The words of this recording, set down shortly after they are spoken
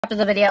After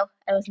the video,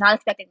 I was not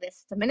expecting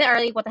this. It's a minute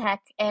early, what the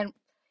heck, and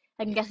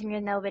I'm guessing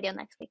there's no video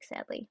next week,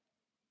 sadly.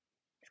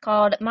 It's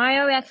called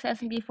Mario Reacts to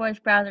SMG4's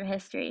Browser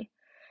History.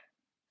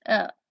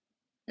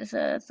 This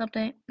is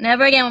something.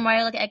 Never again will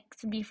Mario look at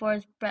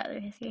SMG4's Browser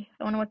History.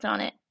 I wonder what's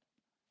on it.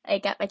 I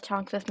got my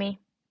chunks with me.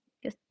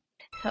 Just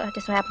so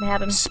happened to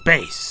have him.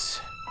 Space,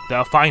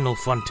 the final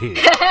frontier.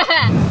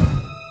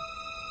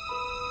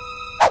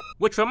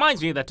 Which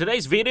reminds me that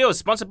today's video is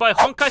sponsored by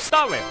Honkai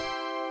Star Rail.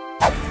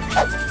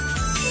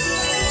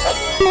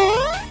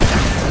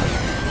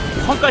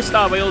 Honkai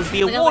Star Rail is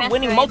the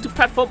award-winning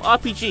multi-platform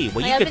RPG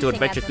where you get to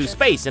adventure through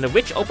space in a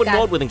rich open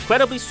world with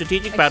incredibly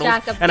strategic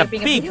battles and a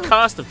big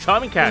cast of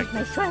charming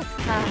characters.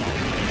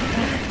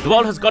 The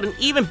world has gotten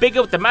even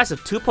bigger with the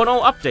massive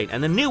 2.0 update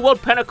and the new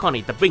world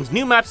Penacony that brings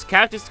new maps,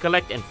 characters to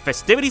collect, and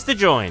festivities to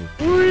join.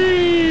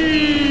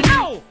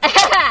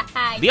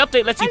 The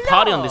update lets you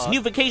party on this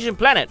new vacation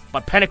planet,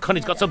 but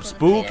Penacony's got some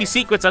spooky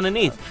secrets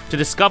underneath to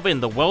discover in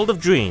the world of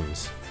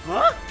dreams.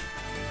 Huh?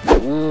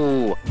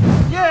 Ooh.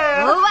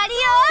 Yeah!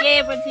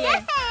 Yeah, everyone's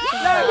here.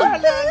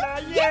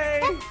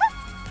 Yay!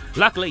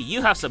 Luckily,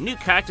 you have some new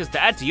characters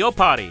to add to your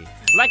party.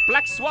 Like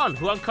Black Swan,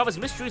 who uncovers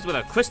mysteries with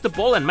her crystal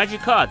ball and magic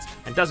cards,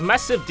 and does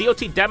massive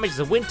DOT damage as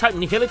a wind-type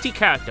nihility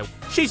character.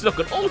 She's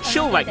looking all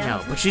chill right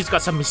now, but she's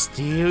got some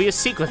mysterious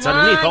secrets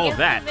underneath all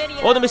that.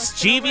 Or the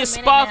mischievous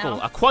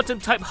Sparkle, a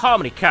quantum-type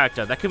harmony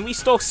character that can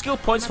restore skill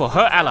points for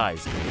her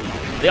allies.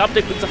 The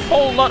update brings a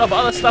whole lot of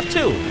other stuff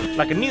too,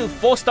 like a new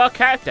 4-star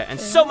character and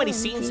so many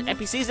scenes,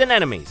 NPCs, and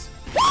enemies.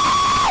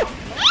 Bye.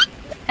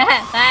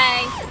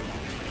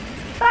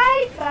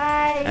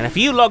 Bye. And if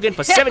you log in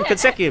for 7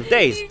 consecutive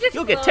days,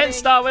 you'll get 10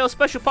 Star Rail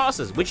special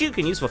passes, which you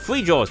can use for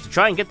free draws to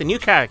try and get the new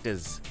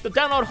characters. So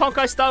download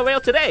Honkai Star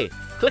Rail today.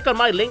 Click on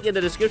my link in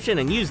the description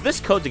and use this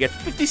code to get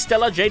 50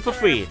 Stellar Jade for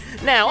free.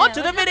 Now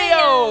onto the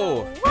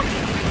video!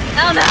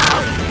 Oh no!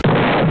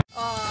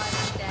 Oh,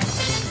 I'm dead.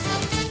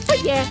 Oh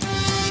yeah!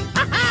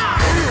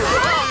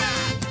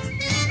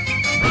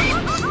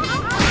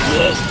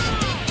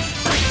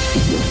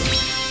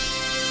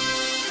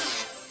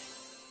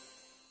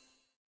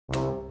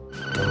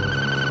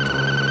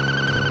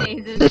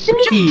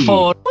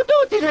 SMG4.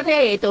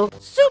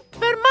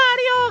 Super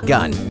Mario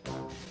Gun.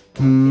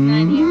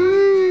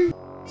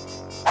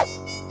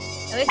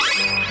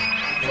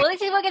 Well, at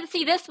least we'll get to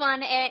see this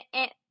one, and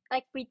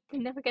like we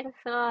never get to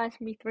saw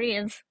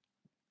SMG3's.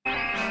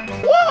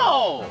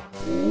 Whoa!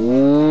 Ooh.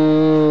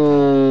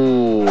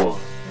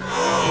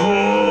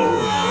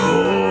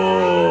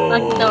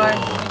 Lock the door.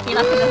 He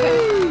locked the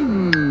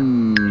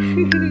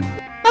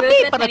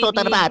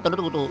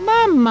door.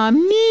 Mamma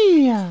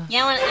mia!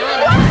 Yeah, I want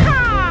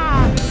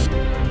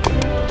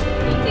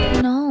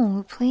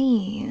No,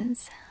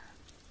 please.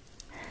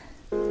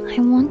 I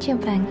want your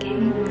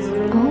pancakes.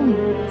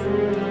 Always.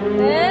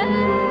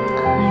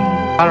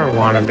 I don't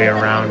want to be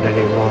around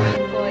anymore.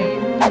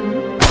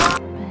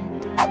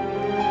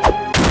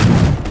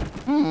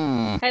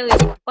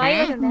 Why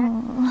isn't that?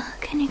 Oh,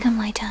 can you come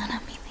lie down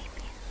on me,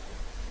 baby?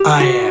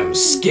 I am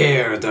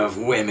scared of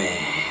women.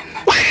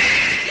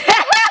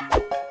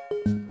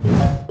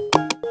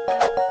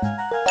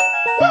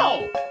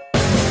 Whoa!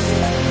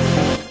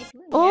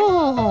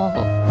 Oh!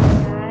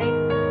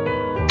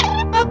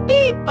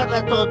 I'm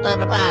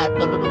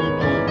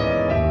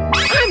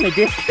a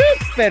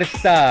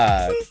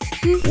superstar!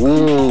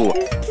 Ooh!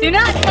 Do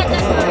not set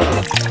that door.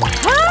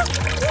 Huh?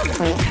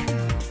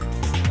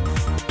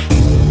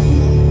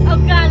 Oh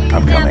god, we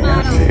I'm use that coming model.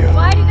 after you.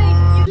 Why do they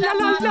use that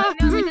model?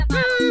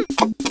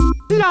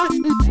 We don't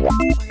use that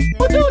model.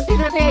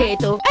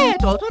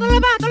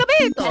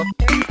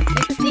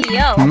 It's the CEO.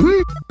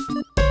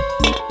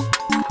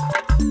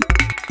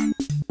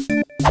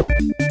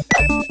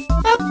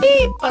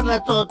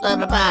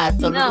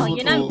 No,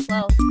 you're not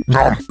close.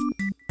 No.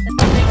 The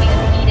thing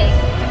is eating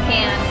a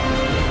can.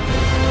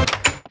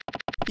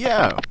 Yo,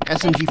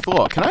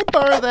 SMG4, can I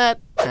borrow that?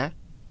 Huh?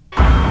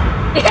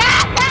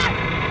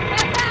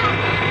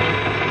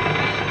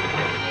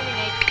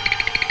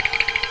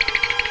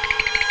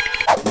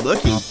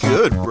 Looking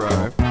good, bro.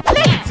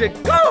 Let's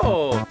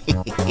go!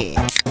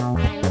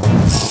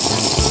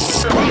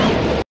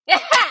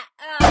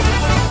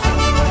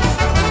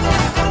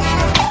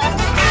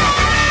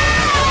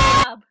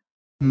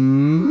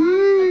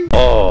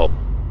 Oh.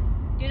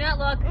 Do not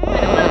look.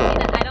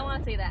 I don't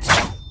want to see that.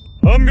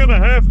 I'm gonna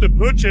have to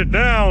put you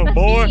down,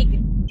 boy.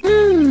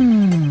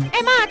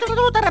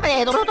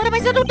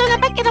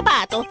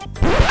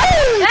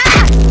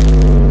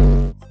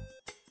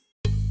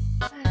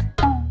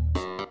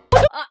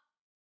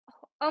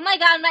 Oh my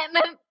god,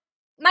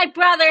 my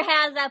brother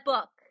has that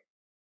book.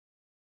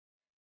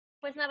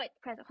 But it's not my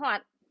present. Hold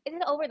on. Is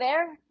it over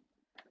there?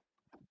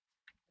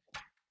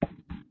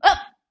 Oh!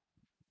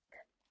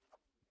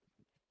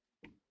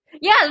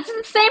 Yeah, this is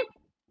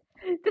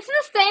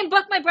the same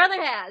book my brother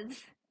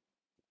has.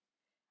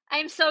 I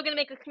am so gonna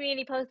make a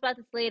community post about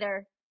this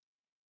later.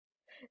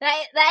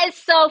 That is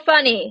so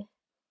funny.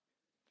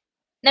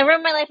 Never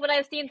in my life would I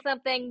have seen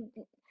something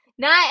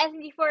not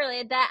SMG4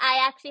 related that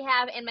I actually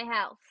have in my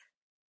house.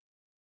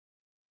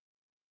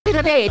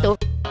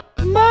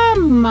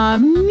 Mamma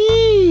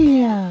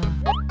mia!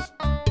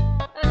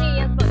 Okay,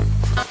 yes, book.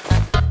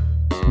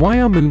 Why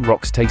are moon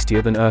rocks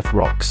tastier than earth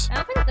rocks? I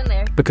don't think it's in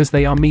there. Because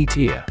they are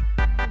meatier.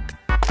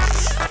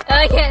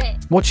 I get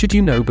it. What should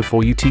you know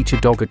before you teach a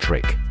dog a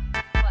trick?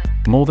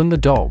 What? More than the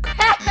dog.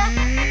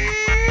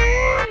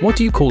 What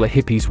do you call a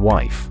hippie's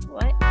wife?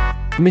 What?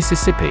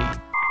 Mississippi. I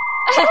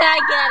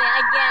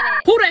get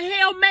it. Who the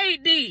hell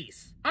made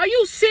these? Are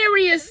you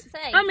serious?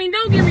 Say. I mean,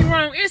 don't get me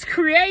wrong, it's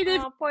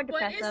creative, Oh, poor but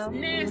it's Depresso.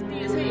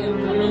 nasty as hell.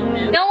 Come on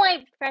now. Don't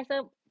worry,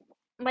 Depresso.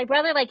 My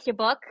brother likes your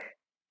book.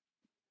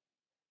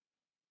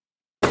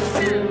 You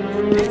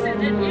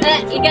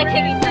got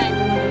Kimmy's head.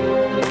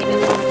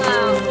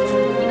 Wow.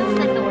 He doesn't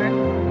like the word.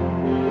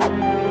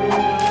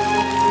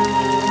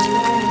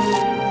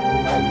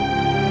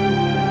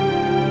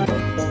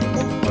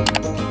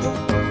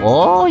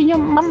 Oh,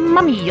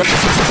 mamma mia!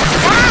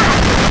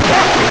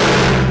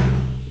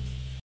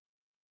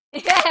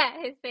 Yeah,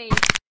 his face.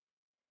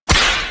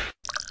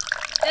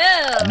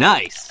 Ew.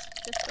 Nice.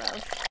 Just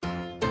gross.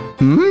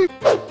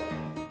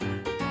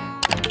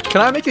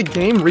 Can I make a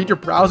game read your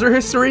browser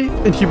history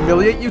and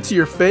humiliate you to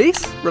your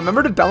face?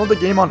 Remember to download the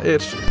game on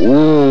itch.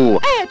 Ooh.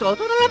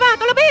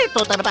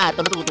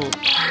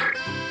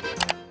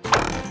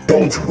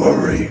 Don't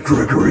worry,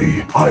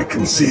 Gregory. I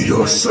can see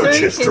your search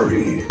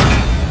history.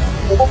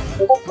 What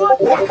the fuck?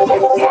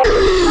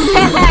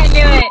 I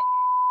knew it.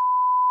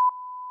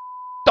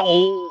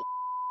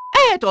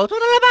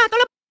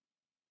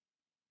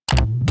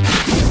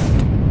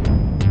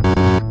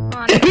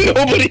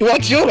 Nobody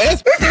wants your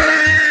ass.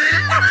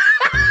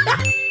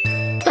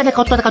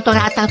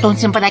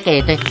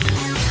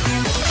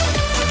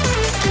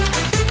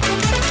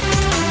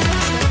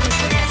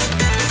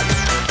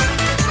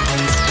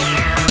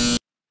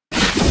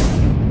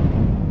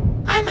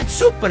 I'm a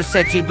super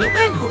sexy blue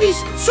man who is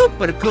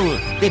super cool.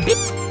 The big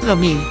of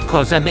me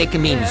cause I make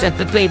memes and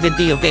to play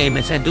video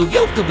games and do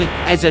YouTube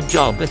as a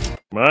job.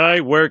 My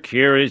work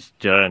here is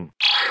done.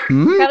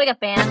 Probably got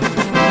banned.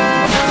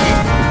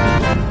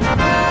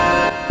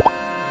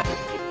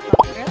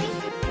 Really?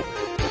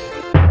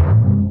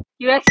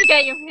 You actually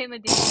got him a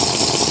dude.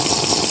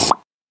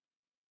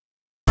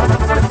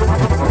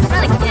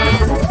 Not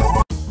again.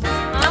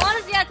 I want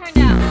to see how it turned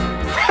out.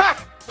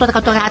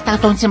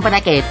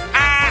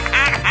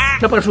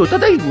 La prosciutto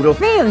dai duro.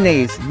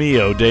 Mayonnaise.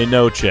 Mio de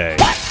noche.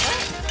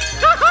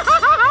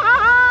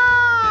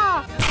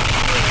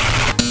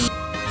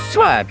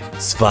 Swag.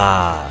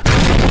 Sva.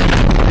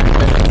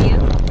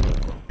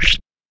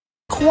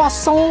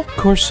 Croissant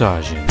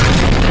corsage.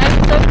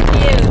 That's so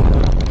cute.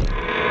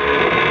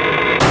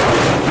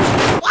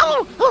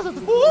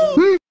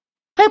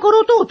 Hai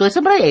tutto,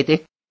 sembra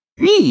ete.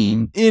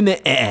 In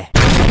eh.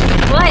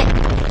 What?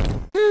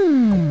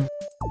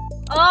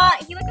 Oh,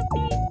 he looked at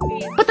me.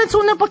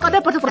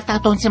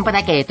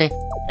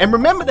 And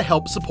remember to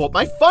help support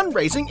my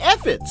fundraising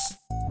efforts.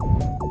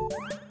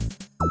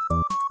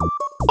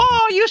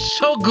 Oh, you're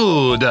so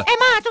good.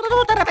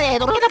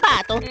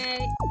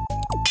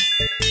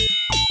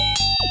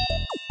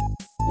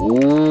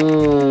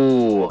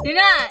 Ooh. Do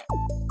not.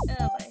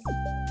 Oh, boy.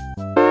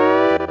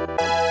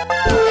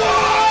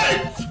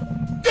 What?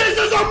 This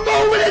is a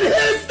moment in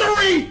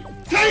history!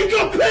 Take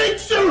a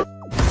picture!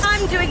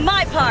 I'm doing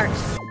my part.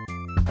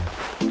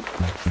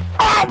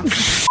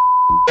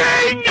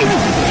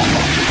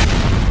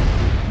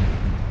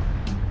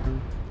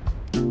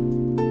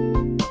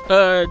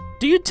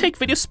 Do you take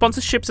video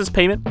sponsorships as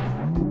payment? Oh,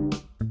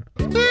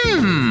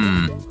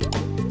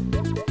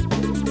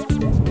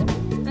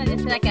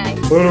 just that guy.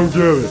 I don't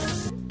get it.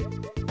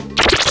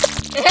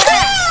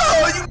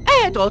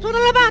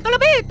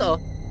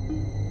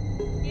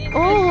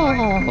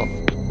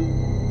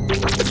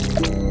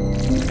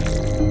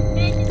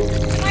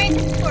 Why is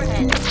his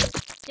forehead?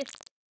 Just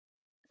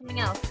something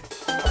else.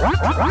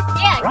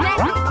 Yeah,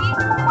 exactly. See?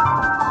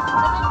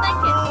 Double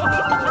second.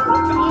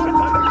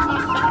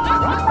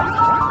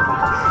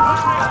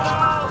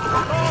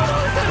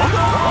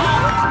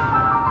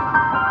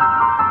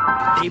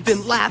 They've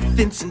been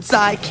laughing since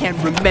I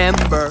can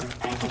remember,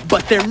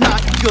 but they're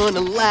not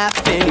gonna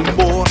laugh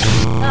anymore.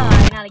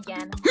 Oh, not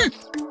again.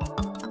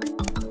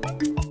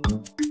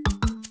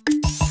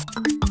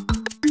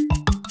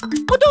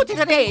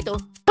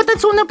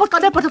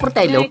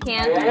 No, you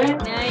can't. No, you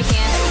can't.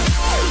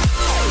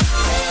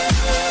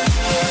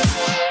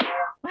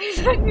 Why is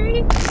that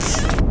green?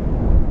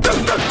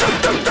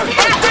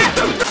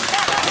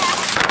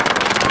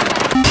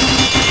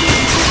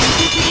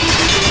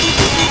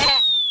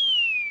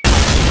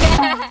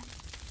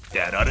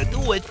 That ought to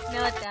do it.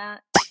 No, it's not.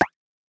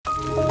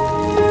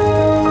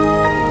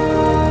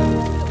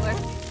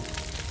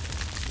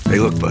 Hey,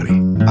 look, buddy.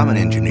 I'm an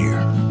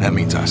engineer. That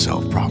means I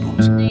solve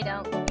problems. No, you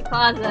don't. You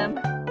cause them.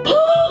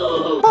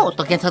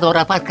 Molto che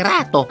adora far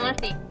crato.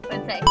 Let's see.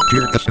 Let's say.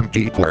 Dear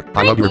SMG4,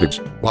 I love your vids.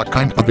 What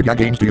kind of video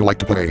games do you like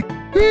to play?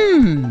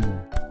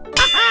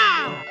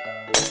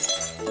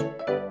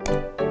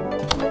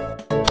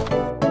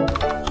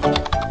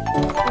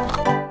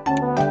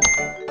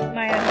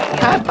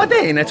 Va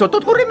bene, sotto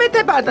corrimento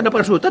e basta la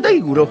prosciutto dai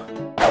duro.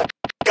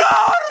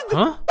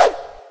 Huh?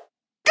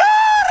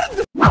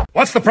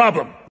 What's the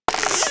problem?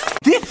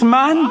 This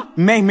man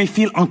made me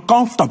feel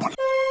uncomfortable.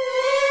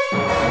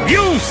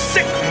 You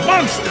sick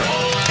monster!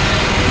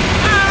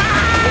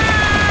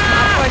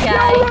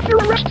 Now under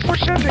arrest for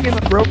sending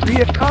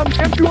inappropriate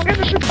content to an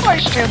innocent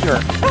bystander.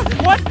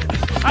 What?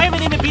 I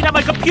haven't even been at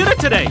my computer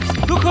today.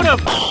 Who could have?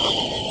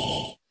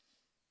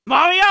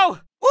 Mario!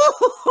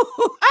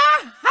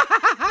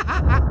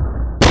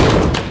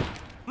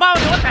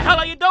 Mario, what the hell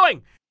are you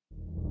doing?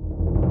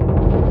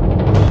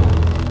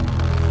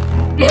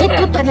 E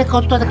tutte le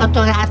cotture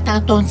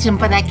catturate un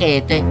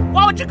simbrachete.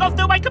 Why would you go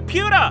through my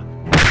computer?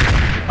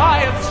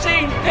 I have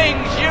seen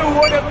things you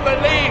wouldn't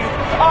believe.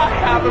 I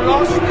have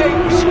lost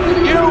things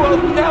you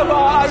will never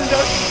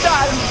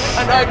understand.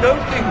 And I know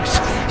things,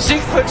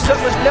 secrets that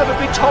must never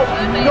be told,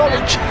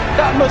 knowledge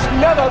that must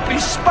never be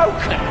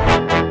spoken.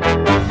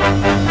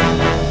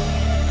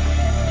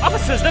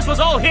 Officers, this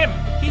was all him.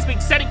 He's been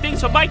setting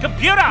things from my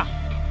computer.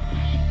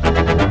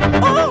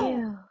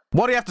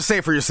 What do you have to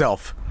say for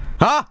yourself?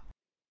 Huh?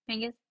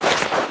 Angus.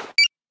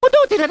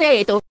 Tutti da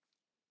detto.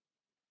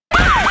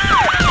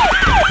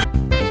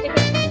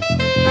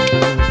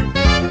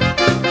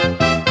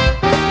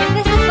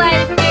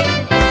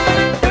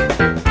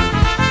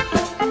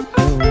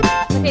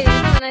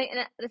 Okay,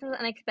 this was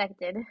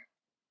unexpected.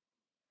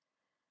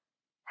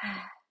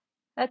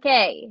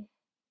 Okay.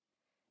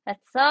 That's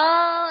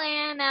all,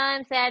 and now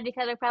I'm sad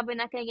because we're probably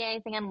not going to get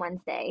anything on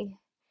Wednesday.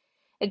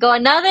 We go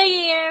another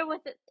year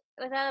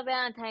without a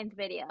Valentine's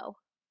video.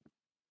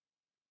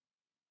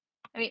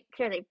 I mean,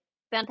 seriously,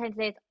 Valentine's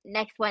Day is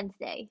next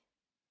Wednesday.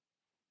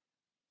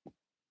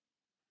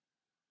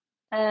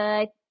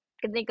 I'm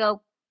gonna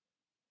go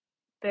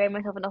bury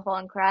myself in a hole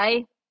and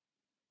cry.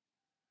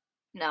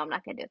 No, I'm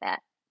not gonna do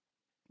that.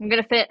 I'm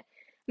gonna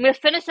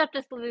finish up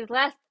these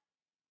last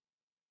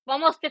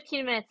almost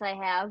 15 minutes I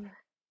have,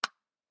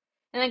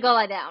 and then go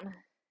lie down.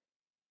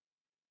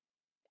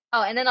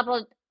 Oh, and then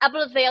upload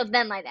this video,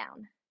 then lie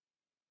down.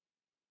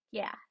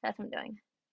 Yeah, that's what I'm doing.